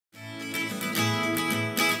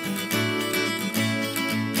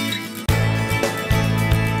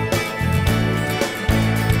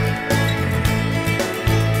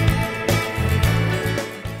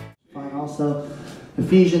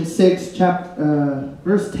Ephesians 6,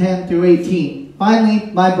 verse 10 through 18.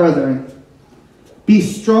 Finally, my brethren, be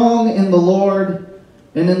strong in the Lord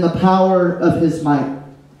and in the power of his might.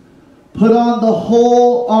 Put on the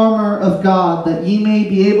whole armor of God, that ye may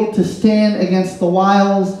be able to stand against the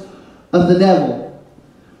wiles of the devil.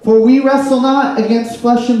 For we wrestle not against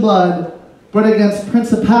flesh and blood, but against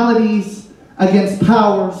principalities, against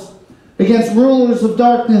powers, against rulers of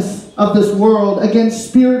darkness of this world, against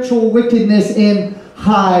spiritual wickedness in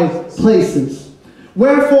high places.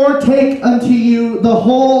 Wherefore take unto you the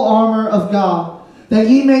whole armor of God, that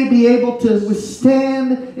ye may be able to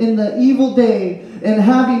withstand in the evil day, and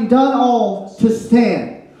having done all, to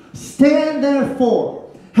stand. Stand therefore,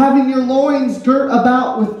 having your loins girt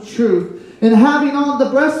about with truth, and having on the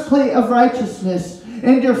breastplate of righteousness,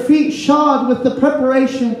 and your feet shod with the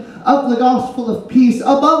preparation of the gospel of peace.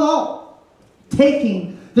 Above all,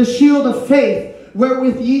 taking the shield of faith,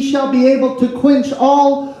 wherewith ye shall be able to quench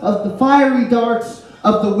all of the fiery darts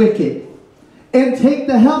of the wicked. And take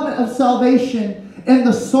the helmet of salvation and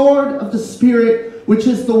the sword of the Spirit, which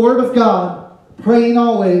is the word of God, praying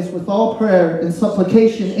always with all prayer and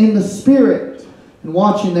supplication in the Spirit, and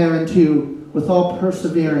watching thereunto with all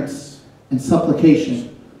perseverance and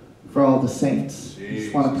supplication for all the saints. I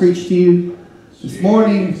just want to preach to you this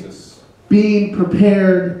morning, being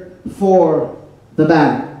prepared for the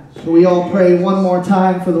battle. Can we all pray one more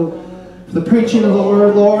time for the preaching of the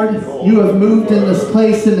word? Lord, you have moved in this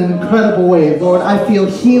place in an incredible way. Lord, I feel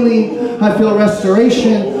healing. I feel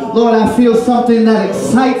restoration. Lord, I feel something that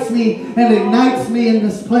excites me and ignites me in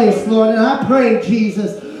this place, Lord. And I pray,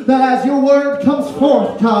 Jesus, that as your word comes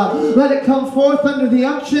forth, God, let it come forth under the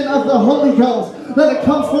unction of the Holy Ghost. Let it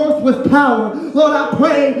come forth with power. Lord, I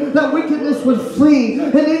pray that wickedness would flee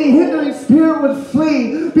and any hindering spirit would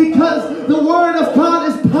flee, because the word of God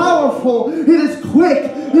is powerful. It is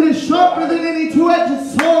quick. It is sharper than any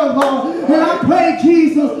two-edged sword, Lord. And I pray,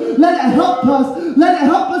 Jesus, let it help us. Let it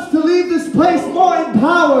help us to leave this place more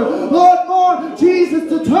empowered. Lord, more, Jesus,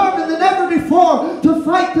 determined than ever before to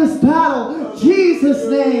fight this battle. In Jesus'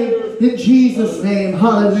 name. In Jesus' name.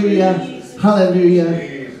 Hallelujah. Hallelujah.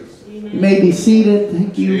 You may be seated.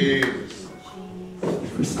 Thank you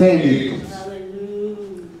for standing.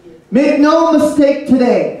 Make no mistake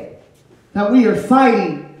today that we are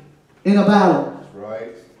fighting in a battle.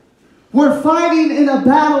 We're fighting in a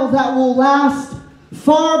battle that will last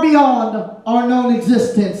far beyond our known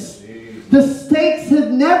existence. The stakes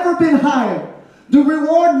have never been higher. The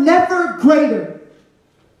reward never greater.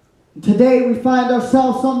 Today we find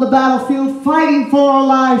ourselves on the battlefield fighting for our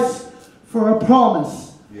lives for a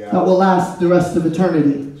promise that will last the rest of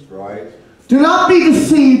eternity. Do not be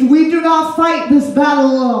deceived. We do not fight this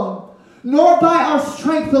battle alone, nor by our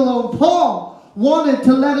strength alone. Paul wanted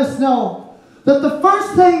to let us know that the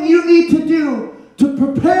first thing you need to do to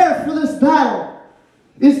prepare for this battle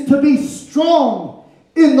is to be strong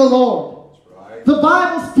in the Lord. The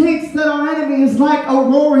Bible states that our enemy is like a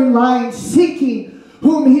roaring lion, seeking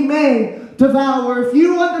whom he may devour. If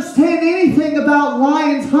you understand anything about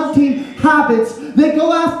lions' hunting habits, they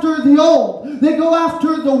go after the old, they go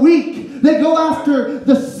after the weak, they go after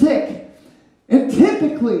the sick. And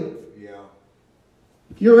typically,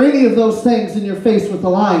 if you're any of those things and you're faced with a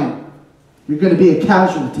lion, you're going to be a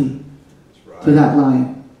casualty to that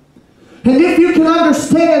lion. And if you can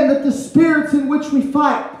understand that the spirits in which we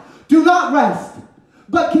fight do not rest,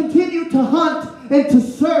 but continue to hunt and to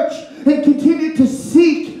search and continue to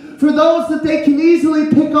seek for those that they can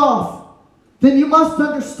easily pick off, then you must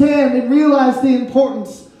understand and realize the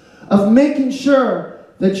importance of making sure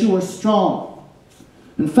that you are strong.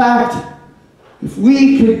 In fact, if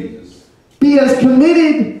we could be as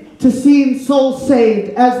committed to seeing souls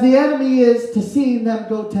saved as the enemy is to seeing them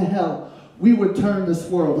go to hell, we would turn this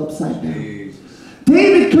world upside down.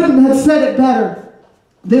 David couldn't have said it better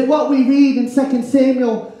than what we read in 2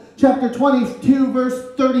 Samuel chapter 22,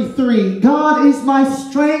 verse 33. God is my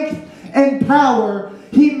strength and power.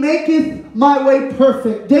 He maketh my way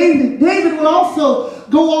perfect. David would also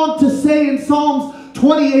go on to say in Psalms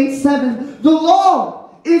 28:7, the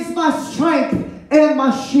Lord is my strength and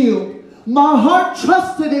my shield. My heart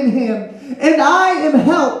trusted in him, and I am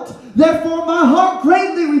helped. Therefore my heart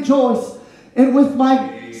greatly rejoiced, and with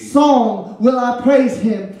my song will I praise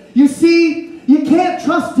him. You see, you can't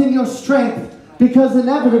trust in your strength, because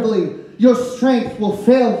inevitably your strength will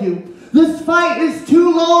fail you. This fight is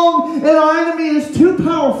too long, and our enemy is too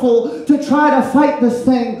powerful to try to fight this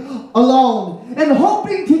thing alone. And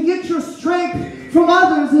hoping to get your strength from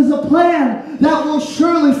others is a plan that will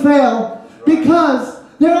surely fail, because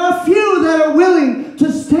there are few that are willing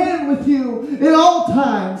to stand with you in all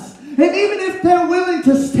times. And even if they're willing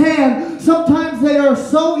to stand, sometimes they are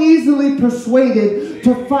so easily persuaded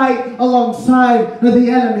to fight alongside of the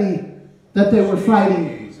enemy that they were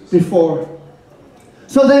fighting before.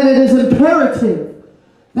 So then it is imperative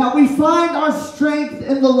that we find our strength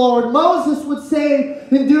in the Lord. Moses would say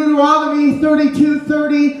in Deuteronomy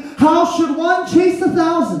 32:30, how should one chase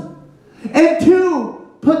 1,000 and two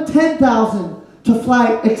put 10,000 to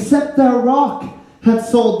flight, except their rock had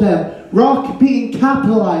sold them? Rock being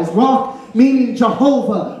capitalized, rock meaning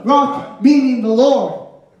Jehovah, rock meaning the Lord.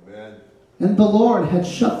 Amen. And the Lord had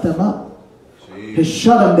shut them up. Had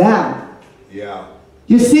shut them down. Yeah.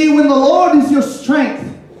 You see, when the Lord is your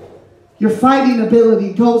strength, your fighting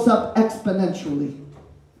ability goes up exponentially.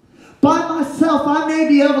 By myself, I may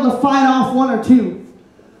be able to fight off 1 or 2.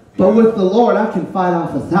 But with the Lord, I can fight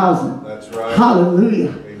off 1,000. That's right. Hallelujah.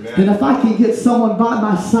 Amen. And if I can get someone by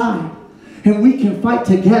my side, and we can fight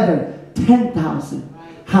together, 10,000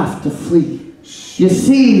 have to flee. You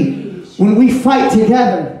see, when we fight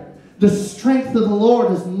together, the strength of the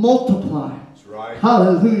Lord is multiplied. That's right.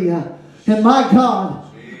 Hallelujah. And my God,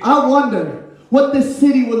 I wonder what this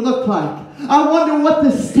city would look like. I wonder what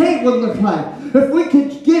this state would look like if we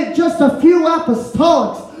could get just a few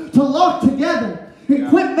apostolics to lock together and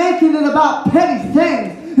quit making it about petty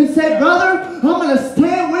things and say, brother, I'm going to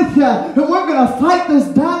stand with you and we're going to fight this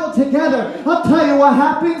battle together. I'll tell you what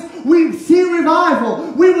happens. We would see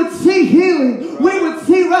revival. We would see healing. We would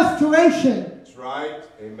see restoration. That's right.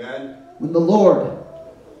 Amen. When the Lord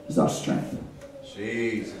is our strength.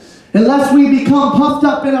 Jesus. Unless we become puffed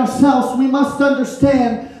up in ourselves, we must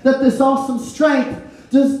understand that this awesome strength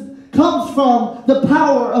just comes from the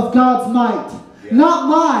power of God's might. Yeah. Not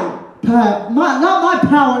my power,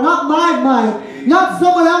 not my might, not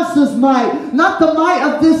someone else's might, not the might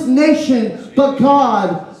of this nation, but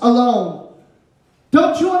God alone.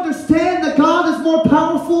 Don't you understand that God is more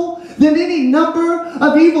powerful than any number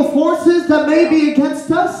of evil forces that may be against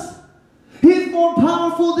us? He's more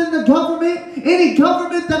powerful than the government, any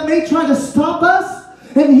government that may try to stop us.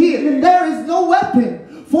 And there is no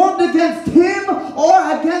weapon formed against him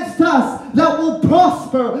or against us that will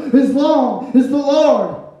prosper as long as the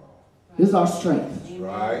Lord is our strength. That's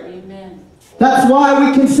right. Amen. That's why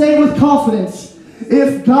we can say with confidence,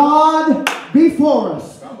 if God be for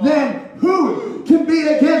us, then who can be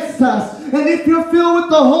against us? And if you're filled with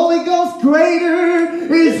the Holy Ghost,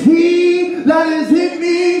 greater is He that is in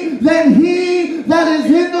me than he that is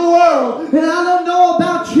in the world. And I don't know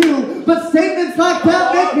about you, but statements like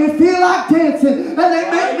that make me feel like dancing, and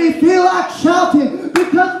they make me feel like shouting,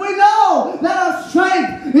 because we know that our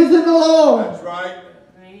strength is in the Lord. That's right.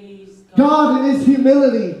 Praise God in His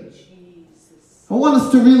humility. Jesus. I want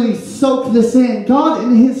us to really soak this in. God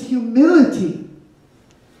in His humility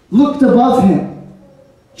looked above Him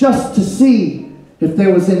just to see if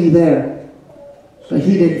there was any there. But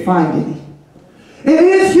He didn't find any. In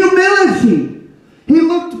His humility, He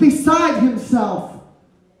looked beside Himself,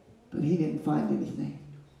 but He didn't find anything.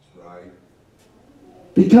 That's right.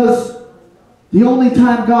 Because the only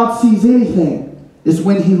time God sees anything is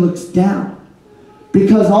when He looks down.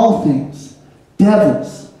 Because all things,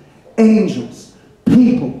 devils, angels,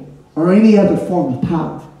 people, or any other form of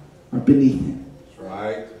power are beneath Him. That's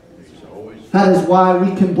right. He's always. That is why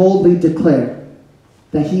we can boldly declare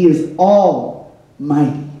that He is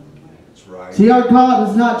almighty. That's right. See, our God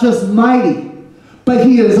is not just mighty, but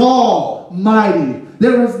He is almighty.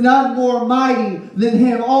 There is none more mighty than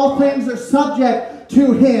Him. All things are subject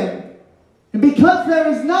to Him. And because there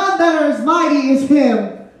is none that are as mighty as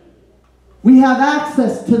Him, we have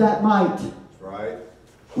access to that might. That's right.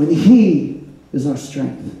 When He is our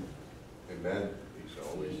strength. Amen. He's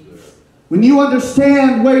always there. When you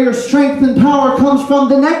understand where your strength and power comes from,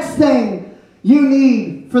 the next thing you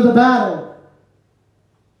need for the battle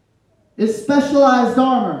is specialized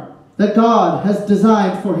armor that God has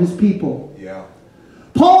designed for His people. Yeah.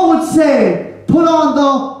 Paul would say, put on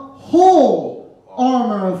the whole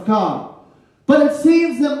armor of God. But it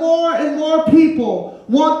seems that more and more people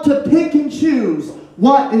want to pick and choose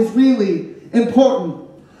what is really important.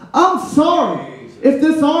 I'm sorry if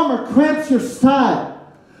this armor cramps your style.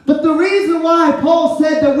 But the reason why Paul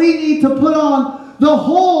said that we need to put on the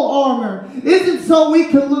whole armor isn't so we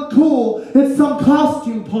can look cool at some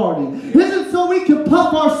costume party. Isn't so we can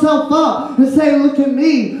puff ourselves up and say, look at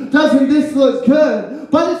me, doesn't this look good?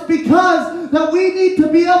 But it's because that we need to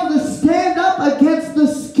be able to stand up against the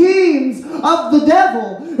schemes of the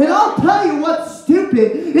devil. And I'll tell you what's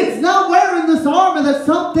stupid. It's not wearing this armor that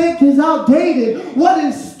some think is outdated. What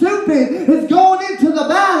is stupid is going into the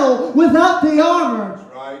battle without the armor.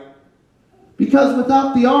 That's right. Because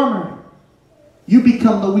without the armor, you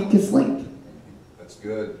become the weakest link. That's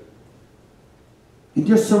good. And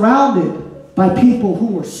you're surrounded by people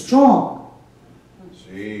who are strong.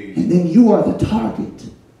 Jeez. And then you are the target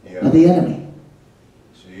Yeah. of the enemy.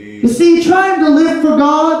 Jeez. You see, trying to live for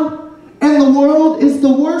God and the world is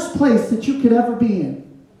the worst place that you could ever be in.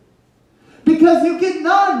 Because you get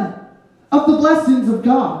none of the blessings of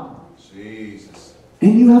God. Jesus.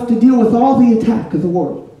 And you have to deal with all the attack of the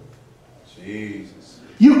world. Jesus.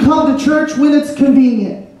 You come to church when it's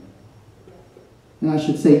convenient. And I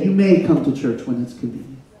should say, you may come to church when it's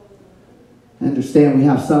convenient. I understand we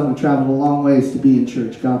have some who traveled a long ways to be in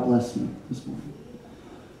church. God bless you this morning.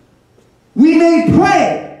 We may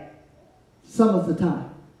pray some of the time.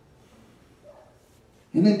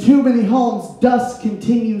 And in too many homes, dust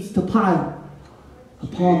continues to pile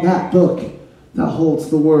upon that book that holds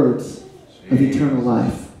the words of eternal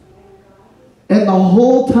life. And the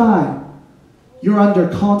whole time, you're under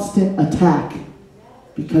constant attack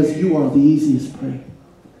because you are the easiest prey.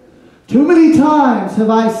 Too many times have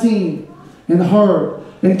I seen and heard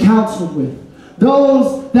and counseled with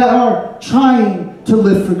those that are trying to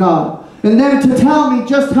live for God. And then to tell me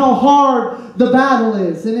just how hard the battle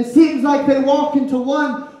is. And it seems like they walk into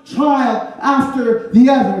one trial after the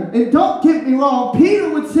other. And don't get me wrong, Peter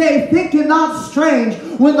would say, think it not strange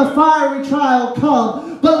when the fiery trial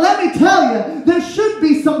comes. But let me tell you, there should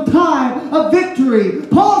be some time of victory.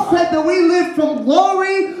 Paul said that we live from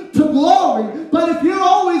glory to glory. But if you're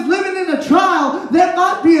always living in a trial, there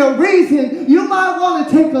might be a reason you might want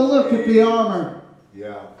to take a look at the armor.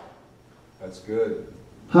 Yeah. That's good.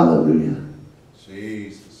 Hallelujah.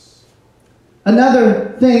 Jesus.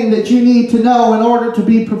 Another thing that you need to know in order to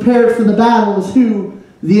be prepared for the battle is who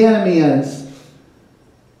the enemy is.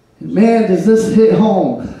 And man, does this hit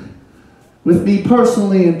home with me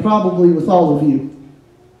personally and probably with all of you.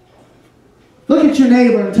 Look at your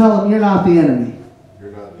neighbor and tell him you're not the enemy.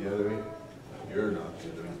 You're not the enemy. You're not the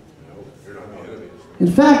enemy. No, you're not the enemy.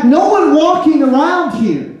 In fact, no one walking around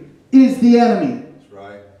here is the enemy. That's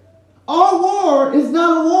right. Our war is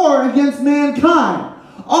not a war against mankind.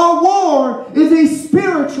 Our war is a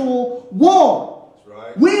spiritual war. That's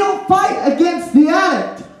right. We don't fight against the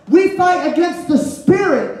addict. We fight against the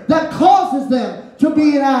spirit that causes them to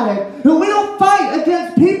be an addict. And we don't fight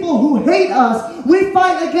against people who hate us. We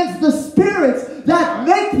fight against the spirits that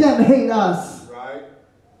make them hate us. That's right.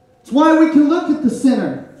 It's why we can look at the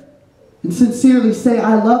sinner and sincerely say,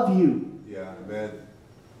 I love you, Yeah. Amen.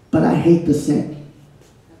 but I hate the sin.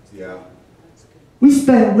 Yeah. We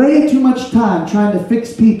spend way too much time trying to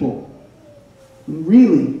fix people. When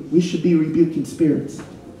really, we should be rebuking spirits.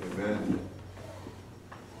 Amen.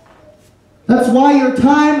 That's why your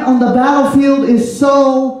time on the battlefield is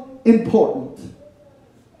so important.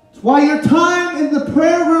 It's why your time in the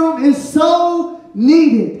prayer room is so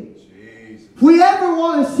needed. Jesus. If we ever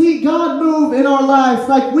want to see God move in our lives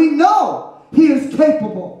like we know He is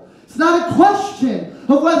capable, it's not a question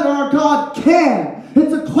of whether our God can.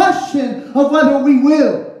 It's a question of whether we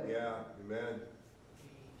will. Yeah. Amen.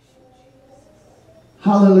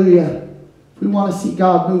 Hallelujah. If we want to see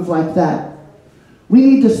God move like that, we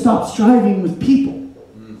need to stop striving with people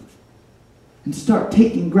and start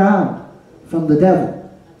taking ground from the devil.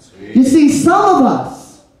 You see, some of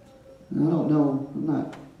us, I don't know,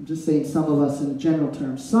 I'm just saying some of us in general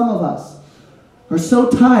terms, some of us are so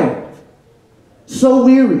tired, so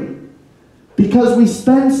weary, because we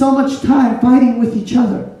spend so much time fighting with each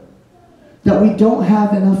other that we don't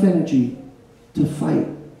have enough energy to fight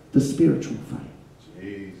the spiritual fight.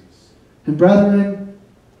 Jesus. And brethren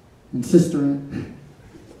and sisterin,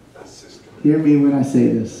 hear me when I say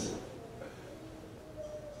this.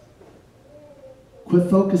 Quit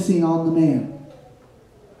focusing on the man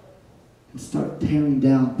and start tearing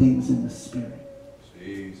down things in the spirit.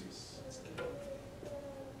 Jesus.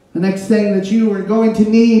 The next thing that you are going to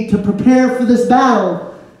need to prepare for this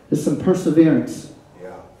battle is some perseverance.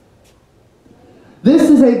 Yeah. This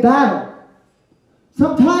is a battle.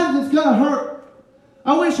 Sometimes it's going to hurt.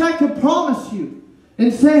 I wish I could promise you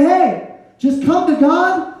and say, hey, just come to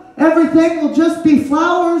God. Everything will just be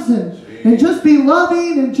flowers and just be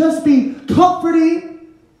loving and just be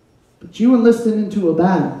comforting. But you enlisted into a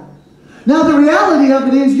battle. Now the reality of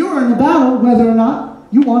it is you're in a battle whether or not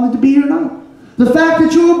you wanted to be or not. The fact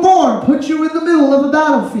that you were born put you in the middle of a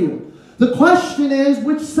battlefield. The question is,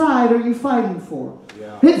 which side are you fighting for?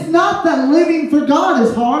 Yeah. It's not that living for God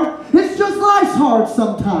is hard. It's just life's hard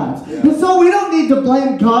sometimes. Yeah. And so we don't need to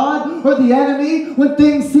blame God or the enemy when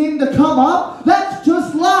things seem to come up. That's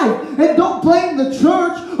just life. And don't blame the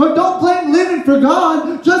church or don't blame living for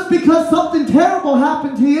God just because something terrible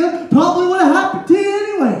happened to you. Probably would have happened to you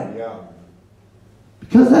anyway. Yeah.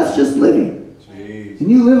 Because that's just living. Jesus.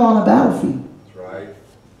 And you live on a battlefield. That's right.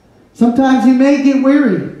 Sometimes you may get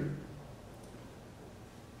weary.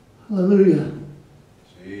 Hallelujah.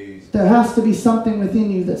 Jesus. There has to be something within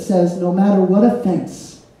you that says, no matter what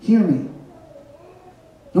offense, hear me.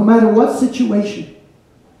 No matter what situation,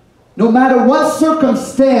 no matter what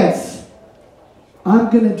circumstance, I'm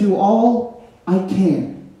going to do all I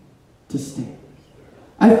can to stand.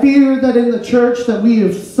 I fear that in the church that we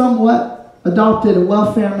have somewhat adopted a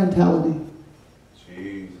welfare mentality.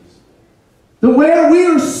 Jesus. Where we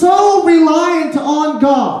are so reliant on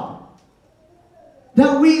God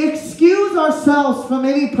that we excuse ourselves from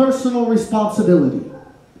any personal responsibility.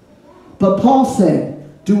 But Paul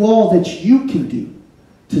said, do all that you can do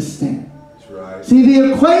to stand. That's right. See,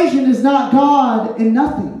 the equation is not God and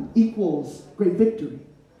nothing equals great victory.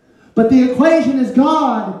 But the equation is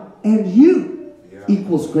God and you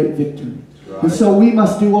equals great victory. Right. And so we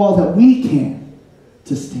must do all that we can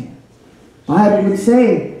to stand. The Bible would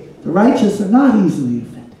say the righteous are not easily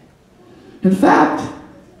offended. In fact,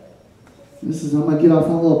 I'm going to get off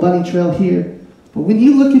on a little bunny trail here, but when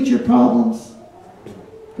you look at your problems,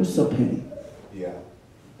 they're so petty. Yeah.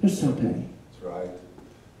 They're so petty. That's right.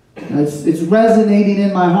 It's resonating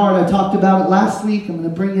in my heart. I talked about it last week. I'm going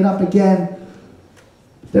to bring it up again.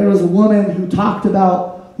 There was a woman who talked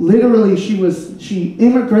about, literally, she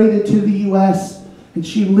immigrated to the U.S. and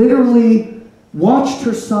she literally watched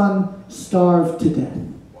her son starve to death.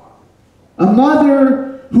 A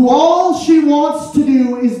mother who all she wants to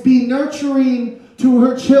do is be nurturing to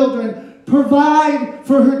her children, provide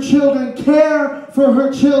for her children, care for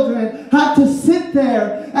her children, had to sit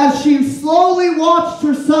there as she slowly watched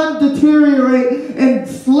her son deteriorate and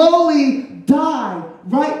slowly die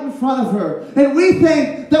right in front of her. And we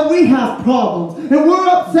think that we have problems. And we're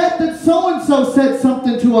upset that so-and-so said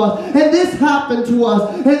something to us. And this happened to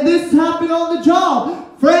us. And this happened on the job.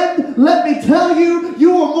 Friend, let me tell you,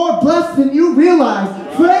 you are more blessed than you realize.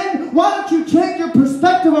 Friend, why don't you change your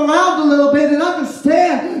perspective around a little bit and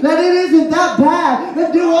understand that it isn't that bad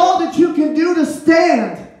and do all that you can do to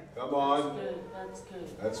stand. Come on. That's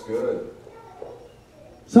good. That's good. That's good.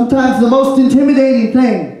 Sometimes the most intimidating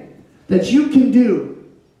thing that you can do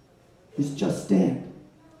is just stand.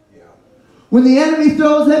 Yeah. When the enemy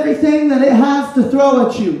throws everything that it has to throw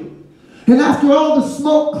at you, and after all the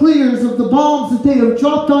smoke clears of the bombs that they have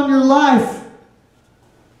dropped on your life,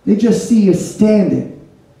 they just see you standing.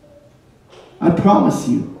 I promise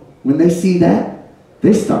you, when they see that,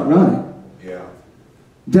 they start running. Yeah.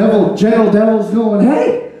 General Devil's going,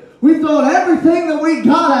 hey, we thrown everything that we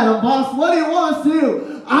got at him, boss. What do you want us to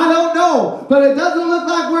do? I don't know, but it doesn't look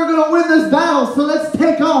like we're going to win this battle, so let's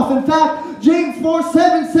take off. In fact, James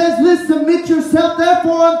 4:7 says this, submit yourself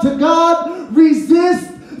therefore unto God, resist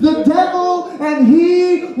the devil, and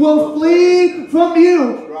he will flee from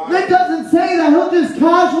you. Right. It doesn't say that he'll just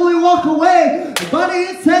casually walk away, but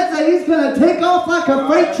it says that he's going to take off like a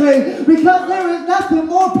freight train, because there is nothing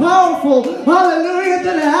more powerful, hallelujah,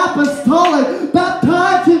 than an apostolic,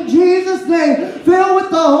 baptized in Jesus' name, filled with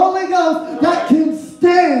the Holy Ghost, that can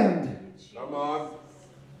stand. Come on.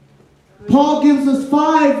 Paul gives us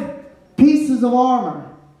 5 pieces of armor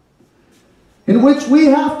in which we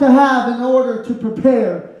have to have in order to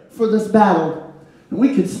prepare for this battle. And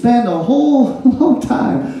we could spend a whole long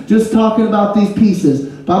time just talking about these pieces,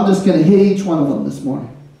 but I'm just going to hit each one of them this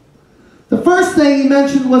morning. The first thing he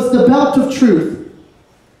mentioned was the belt of truth.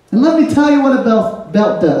 And let me tell you what a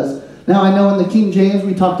belt does. Now, I know in the King James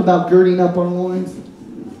we talked about girding up our loins.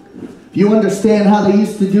 If you understand how they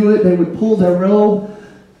used to do it, they would pull their robe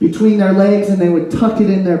between their legs and they would tuck it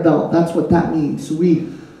in their belt. That's what that means.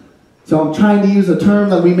 So I'm trying to use a term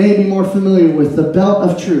that we may be more familiar with, the belt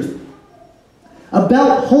of truth. A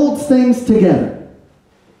belt holds things together.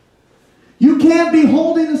 You can't be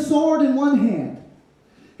holding a sword in one hand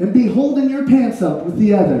and be holding your pants up with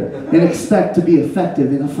the other and expect to be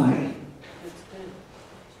effective in a fight.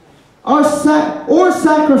 Or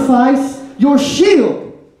sacrifice your shield.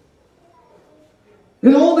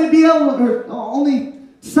 And only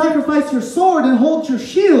sacrifice your sword and hold your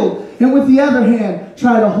shield, and with the other hand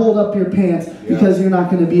try to hold up your pants, because you're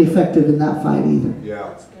not going to be effective in that fight either. Yeah.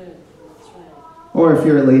 That's good. That's right. Or if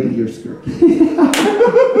you're a lady, your skirt.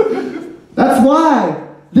 That's why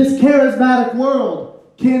this charismatic world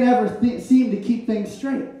can't ever seem to keep things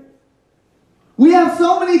straight. We have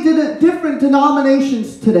so many different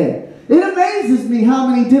denominations today. It amazes me how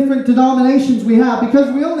many different denominations we have,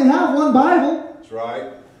 because we only have one Bible. That's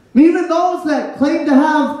right. Even those that claim to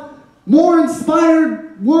have more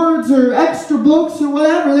inspired words or extra books or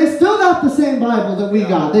whatever, they still got the same Bible that we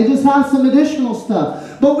got. They just have some additional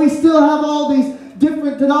stuff. But we still have all these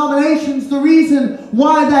different denominations. The reason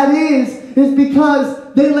why that is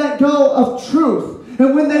because they let go of truth.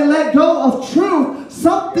 And when they let go of truth,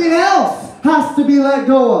 something else has to be let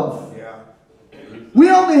go of. Yeah. We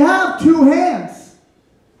only have two hands.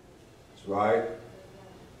 That's right.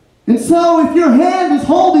 And so if your hand is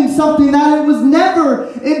holding something that it was never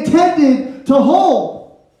intended to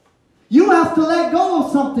hold, you have to let go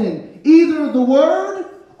of something. Either the word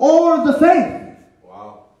or the faith.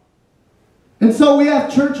 Wow. And so we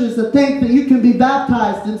have churches that think that you can be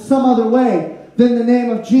baptized in some other way than the name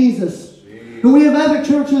of Jesus. And we have other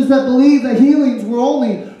churches that believe that healings were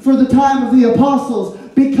only for the time of the apostles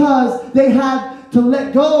because they had to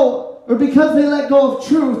let go, or because they let go of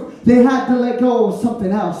truth, they had to let go of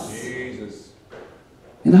something else. Jesus.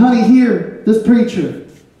 And honey, hear this preacher.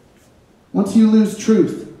 Once you lose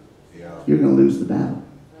truth, Yeah. you're going to lose the battle.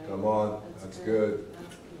 Come on. That's good.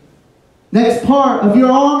 Next part of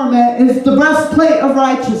your armament is the breastplate of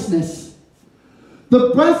righteousness.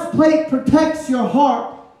 The breastplate protects your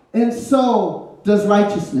heart, and so does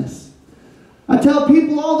righteousness. I tell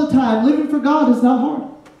people all the time, living for God is not hard.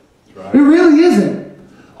 That's It right. really isn't.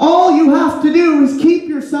 All you have to do is keep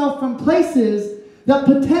yourself from places that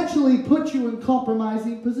potentially put you in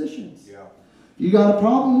compromising positions. Yeah. You got a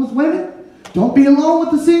problem with women? Don't be alone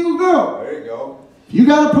with a single girl. There you go. You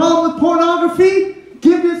got a problem with pornography?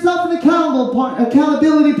 Give yourself an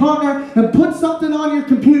accountability partner and put something on your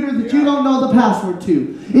computer that you don't know the password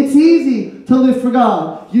to. It's easy to live for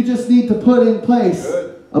God. You just need to put in place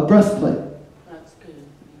Good. a breastplate. That's good.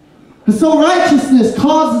 And so righteousness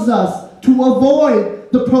causes us to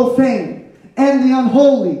avoid the profane and the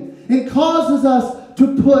unholy. It causes us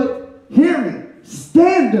to put, hear me,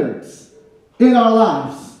 standards in our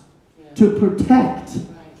lives to protect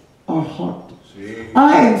our heart. Jesus.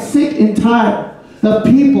 I am sick and tired of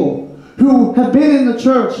people who have been in the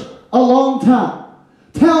church a long time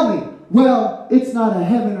tell me, well, it's not a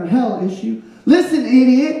heaven or hell issue. Listen,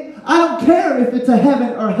 idiot, I don't care if it's a heaven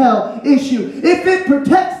or hell issue. If it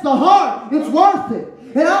protects the heart, it's worth it.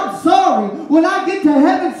 And I'm sorry, when I get to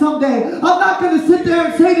heaven someday, I'm not going to sit there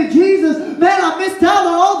and say to Jesus, man, I missed out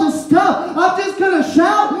on all this stuff. I'm just going to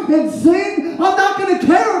shout and sing. I'm not going to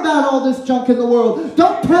care about all this junk in the world.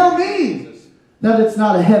 Don't tell me that it's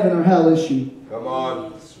not a heaven or hell issue. Come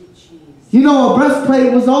on. Sweet cheese. You know, a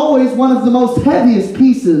breastplate was always one of the most heaviest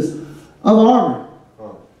pieces of armor. Huh.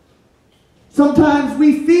 Sometimes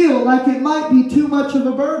we feel like it might be too much of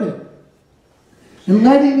a burden. And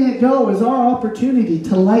letting it go is our opportunity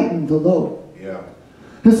to lighten the load. Yeah.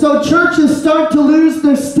 And so churches start to lose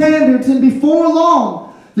their standards, and before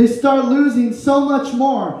long, they start losing so much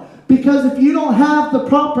more. Because if you don't have the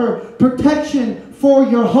proper protection for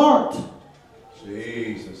your heart,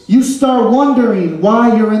 Jesus. you start wondering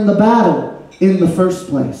why you're in the battle in the first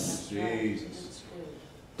place. Jesus. That's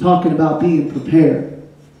good. Talking about being prepared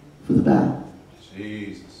for the battle.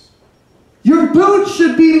 Jesus. Your boots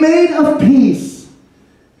should be made of peace.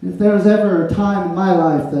 If there was ever a time in my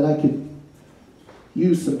life that I could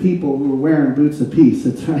use some people who were wearing boots of peace,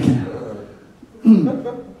 it's right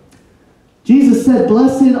now. Jesus said,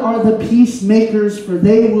 blessed are the peacemakers, for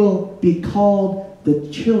they will be called the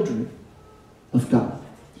children of God.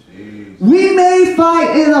 Jesus. We may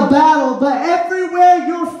fight in a battle, but everywhere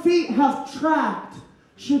your feet have tracked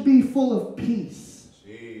should be full of peace.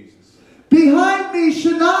 Jesus. Behind me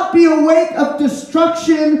should not be a wake of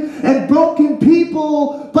destruction and broken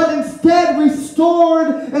people, but instead restored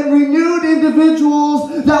and renewed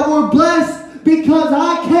individuals that were blessed because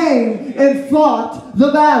I came and fought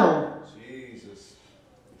the battle. Jesus.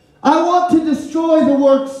 I want to destroy the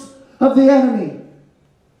works of the enemy,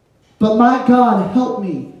 but my God, help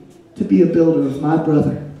me to be a builder of my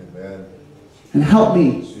brother, Amen. and help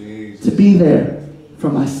me Jesus. to be there for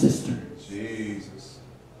my sister. Jesus.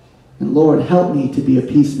 And Lord, help me to be a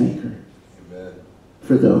peacemaker Amen.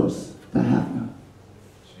 for those that have none.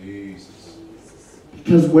 Jesus.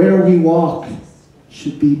 Because where we walk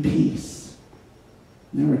should be peace.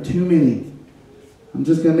 There are too many. I'm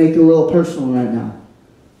just going to make it a little personal right now.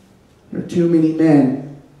 There are too many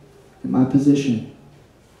men in my position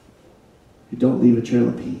who don't leave a trail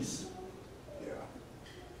of peace. Yeah.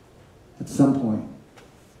 At some point,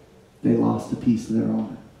 they lost a piece of their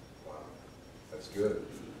armor. Wow. That's good.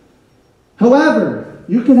 However,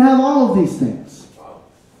 you can have all of these things. Wow.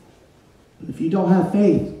 But if you don't have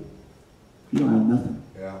faith, you don't have nothing.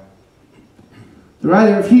 Yeah. The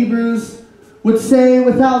writer of Hebrews would say,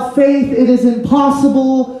 without faith it is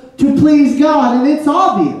impossible to please God. And it's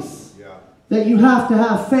obvious Yeah. that you have to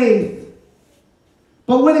have faith.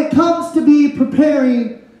 But when it comes to being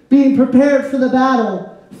prepared for the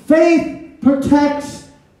battle, faith protects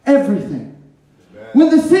everything. Amen. When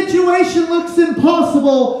the situation looks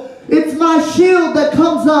impossible, It's my shield that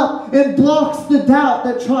comes up and blocks the doubt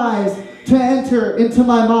that tries to enter into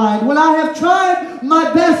my mind. When I have tried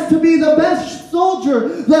my best to be the best soldier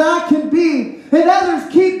that I can be, and others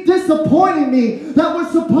keep disappointing me that were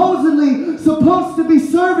supposedly supposed to be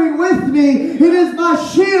serving with me, it is my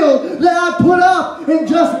shield that I put up and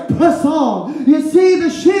just press on. You see, the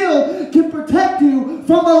shield can protect you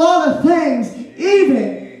from a lot of things,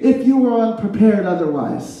 even if you were unprepared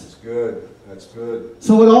otherwise. That's good. That's good.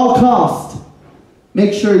 So at all costs,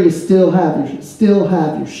 make sure you still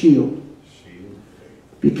have your shield.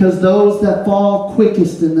 Because those that fall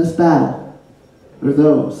quickest in this battle are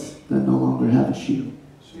those that no longer have a shield.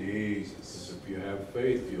 Jesus. If you have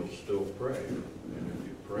faith, you'll still pray. And if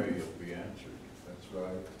you pray, you'll be answered. That's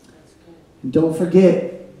right. That's good. And don't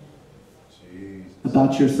forget Jesus.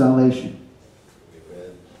 about your salvation.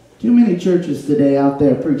 Amen. Too many churches today out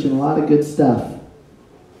there preaching a lot of good stuff,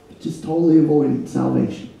 but just totally avoiding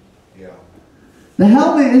salvation. Yeah. The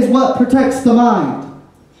helmet is what protects the mind.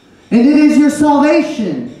 And it is your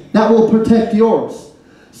salvation that will protect yours.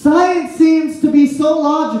 Science seems to be so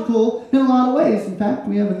logical in a lot of ways. In fact,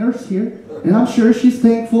 we have a nurse here, and I'm sure she's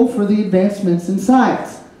thankful for the advancements in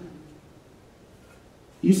science.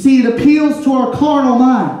 You see, it appeals to our carnal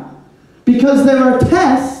mind because there are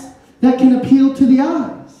tests that can appeal to the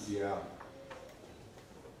eyes. Yeah.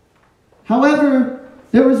 However,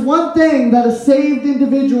 there is one thing that a saved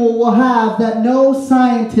individual will have that no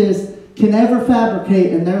scientist can ever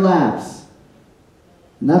fabricate in their labs.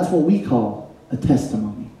 And that's what we call a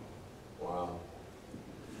testimony. Wow.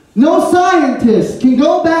 No scientist can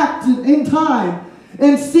go back in time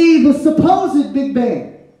and see the supposed Big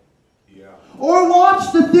Bang. Yeah. Or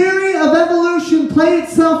watch the theory of evolution play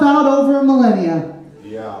itself out over millennia.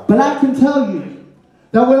 Yeah. But I can tell you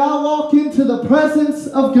that when I walk into the presence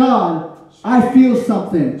of God, I feel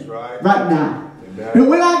something That's right. right now. Amen. And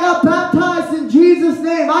when I got baptized in Jesus'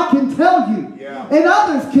 name, I can tell you, Yeah. and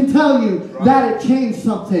others can tell you, That's right. that it changed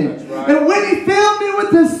something. That's right. And when He filled me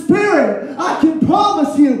with His Spirit, I can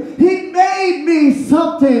promise you, He made me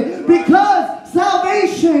something. That's right. Because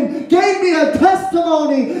salvation gave me a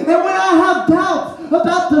testimony. And when I have doubts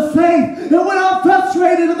about the faith, and when I'm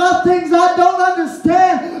frustrated about things I don't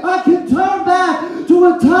understand, I can turn back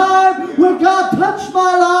to a time where God touched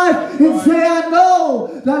my life and say, I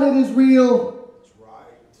know that it is real. That's right.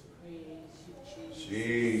 Praise you, Jesus.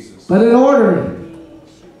 Jesus. But in order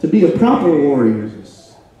to be a proper warrior,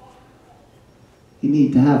 Jesus. you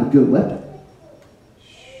need to have a good weapon.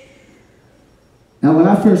 Now, when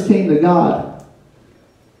I first came to God,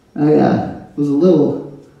 I was a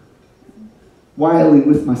little wily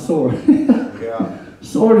with my sword. Yeah.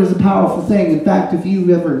 Sword is a powerful thing. In fact, if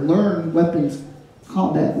you ever learn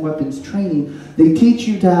combat weapons training, they teach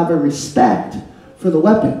you to have a respect for the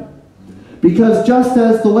weapon. Because just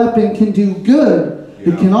as the weapon can do good,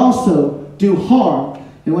 it can also do harm.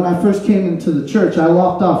 And when I first came into the church, I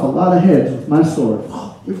lopped off a lot of heads with my sword.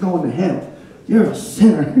 Oh, you're going to hell. You're a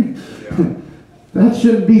sinner. Yeah. That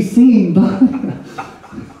shouldn't be seen, but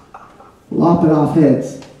lopping off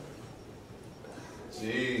heads. The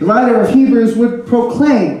Jesus. writer of Hebrews would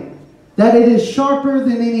proclaim that it is sharper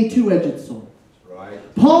than any two-edged sword.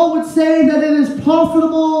 Right. Paul would say that it is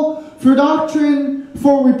profitable for doctrine,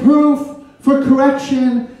 for reproof, for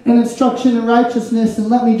correction, and instruction in righteousness. And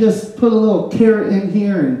let me just put a little carrot in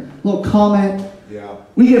here and a little comment. Yeah.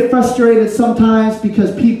 We get frustrated sometimes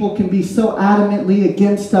because people can be so adamantly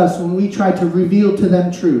against us when we try to reveal to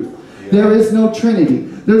them truth. Yeah. There is no Trinity.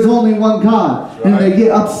 There's only one God. That's And right. they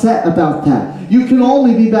get upset about that. You can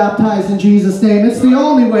only be baptized in Jesus' name. It's the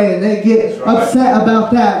only way, and they get That's right. upset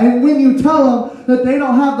about that. And when you tell them that they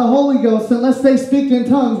don't have the Holy Ghost unless they speak in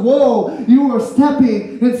tongues, whoa, you are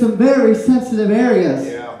stepping in some very sensitive areas.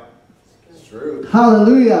 Yeah. It's true.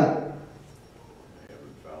 Hallelujah. Haven't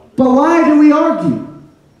found it. But why do we argue?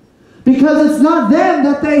 Because it's not them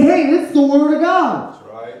that they hate, it's the Word of God. That's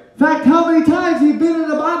right. In fact, how many times you've been in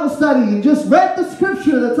a Bible study and just read the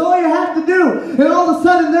scripture, that's all you had to do, and all of a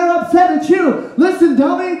sudden they're upset at you. Listen,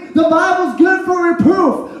 dummy, the Bible's good for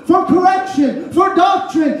reproof, for correction, for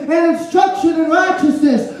doctrine, and instruction in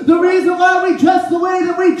righteousness. The reason why we dress the way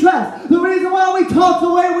that we dress, the reason why we talk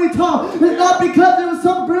the way we talk, is not because there was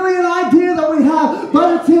some brilliant idea that we have,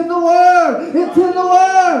 but it's in the Word. It's in the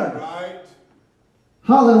Word. Right.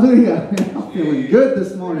 Hallelujah. I'm feeling good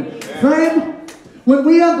this morning. Friend, when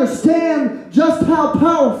we understand just how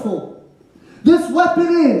powerful this weapon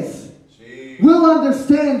is, Jesus. we'll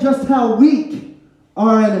understand just how weak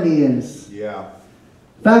our enemy is. Yeah.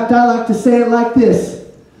 In fact, I like to say it like this.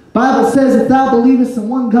 Bible says, if thou believest in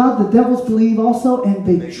one God, the devils believe also, and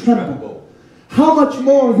they tremble. How much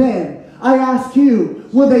more then I ask you,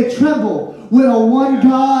 will they tremble when a one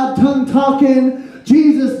God, tongue-talking,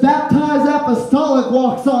 Jesus baptized apostolic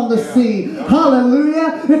walks on the sea?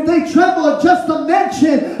 Hallelujah. If they tremble at just the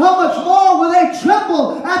mention, how much more will they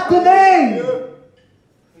tremble at the name?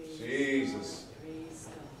 Jesus. Praise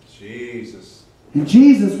God. Jesus. And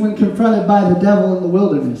Jesus, when confronted by the devil in the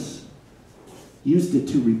wilderness, used it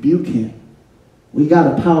to rebuke him. We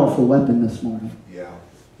got a powerful weapon this morning. Yeah.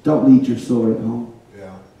 Don't lead your sword at home.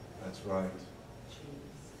 Yeah. That's right.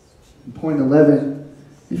 And point 11,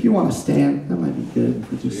 if you want to stand, that might be good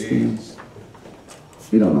if we just stand. Jesus.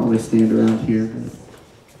 We don't always stand around here. But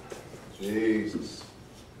Jesus.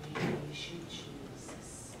 Praise you,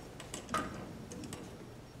 Jesus.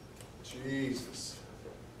 Jesus.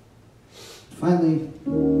 finally,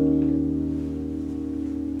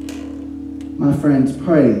 my friends,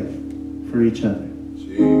 pray for each other.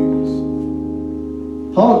 Jesus.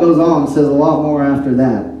 Paul goes on and says a lot more after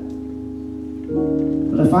that.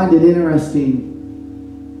 But I find it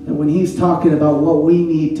interesting that when he's talking about what we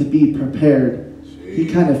need to be prepared, he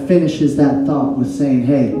kind of finishes that thought with saying,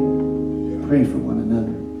 hey, pray for one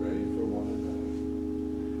another. Pray for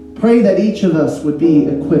one Pray that each of us would be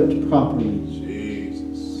equipped properly. another.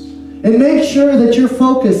 Jesus. And make sure that your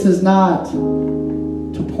focus is not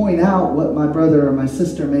to point out what my brother or my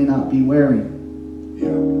sister may not be wearing,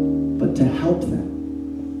 but to help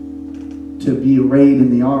them to be arrayed in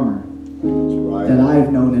the armor that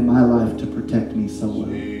I've known in my life to protect me so well.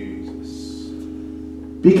 Jesus.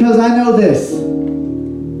 Because I know this,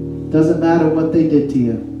 doesn't matter what they did to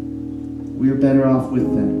you, we're better off with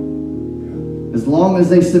them. As long as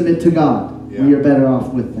they submit to God, we are better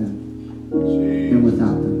off with them than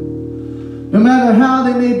without them. No matter how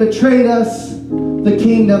they may betray us, the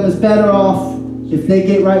kingdom is better off if they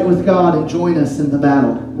get right with God and join us in the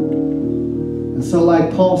battle. And so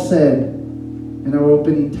like Paul said in our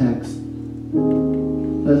opening text,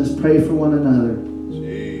 let us pray for one another.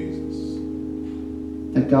 Jesus.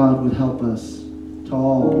 That God would help us to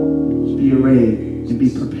all be arrayed and be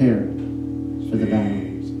prepared for the battle.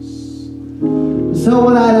 So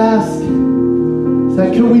what I'd ask is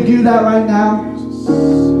that can we do that right now?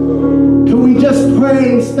 Can we just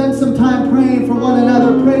pray and spend some time praying for one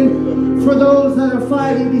another? Pray for those that are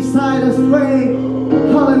fighting beside us. Pray,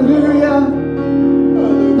 hallelujah,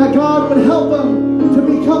 that God would help them to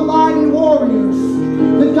become mighty warriors.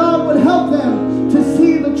 That God would help them to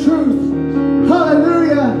see the truth.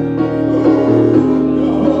 Hallelujah.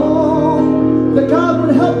 Oh, that God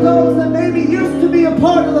would help those that maybe used to be a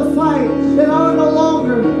part of the fight that are no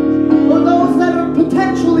longer. Or those that are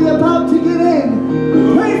potentially about to get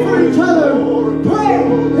in. Pray for each other. Pray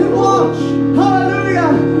and watch.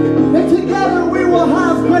 Hallelujah. And together we will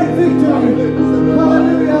have great victory.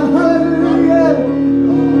 Hallelujah. Hallelujah.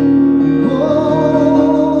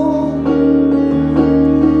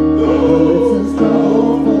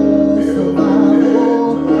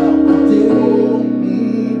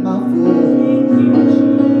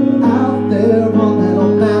 Out there on that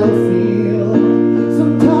old battlefield,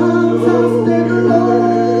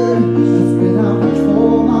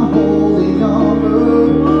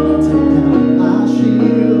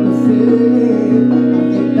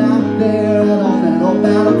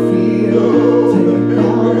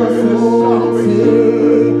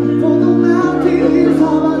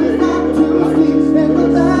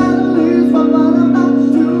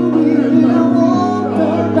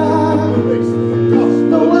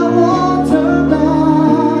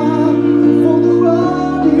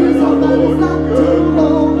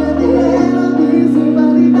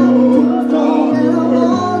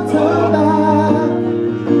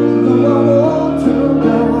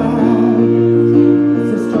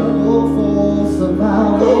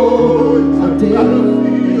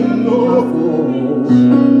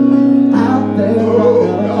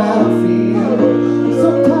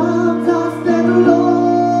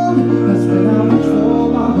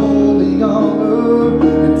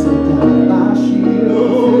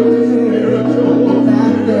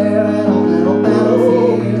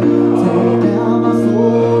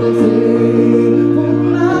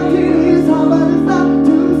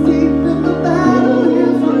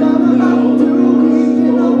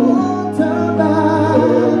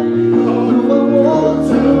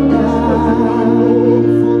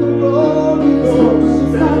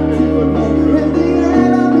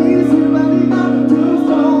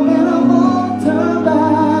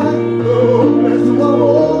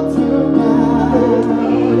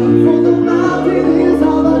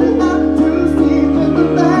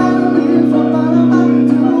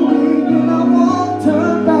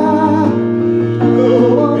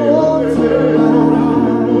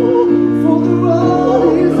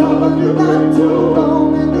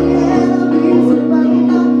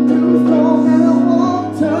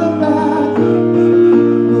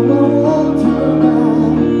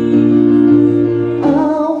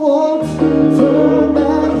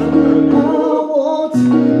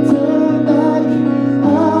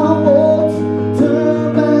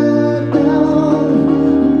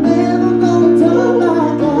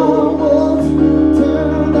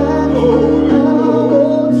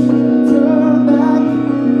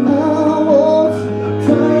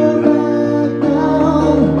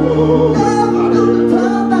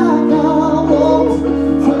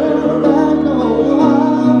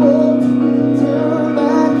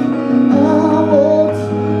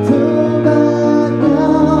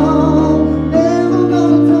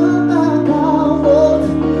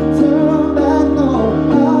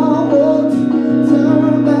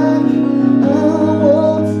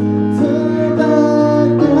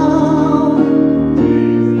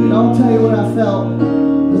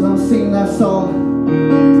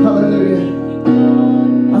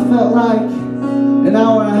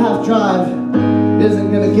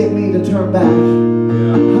 me to turn back.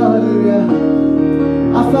 Hallelujah.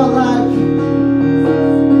 I felt like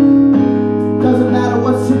doesn't matter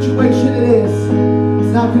what situation it is,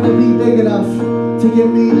 it's not going to be big enough to get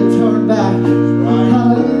me to turn back.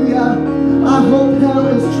 Hallelujah. I hope hell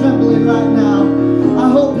is trembling right now.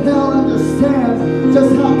 I hope hell understands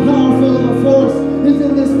just how powerful of a force is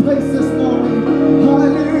in this place this morning.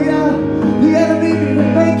 Hallelujah. The enemy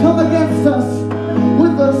may come against us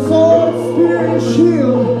with a sword, spear, and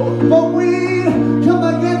shield, but we come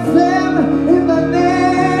against them in the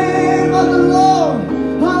name of the Lord.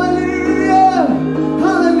 Hallelujah.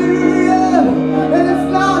 Hallelujah. And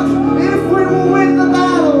it's not if we will win the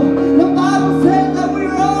battle. The Bible says that we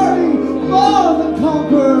are already more than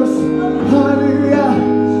conquerors.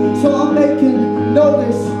 Hallelujah. So I'm making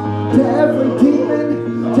notice to every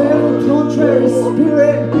demon, to every contrary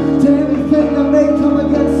spirit, to anything that may come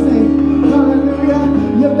against me. Hallelujah.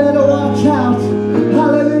 You better watch out.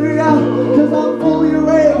 Hallelujah. Because I'm fully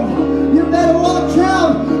arrayed. You better watch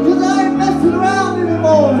out because I ain't messing around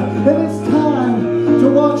anymore. And it's time to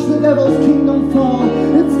watch the devil's kingdom fall.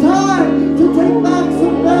 It's time to take back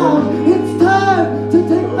some ground. It's time to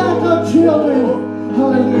take back our children.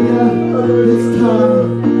 Hallelujah. It's time.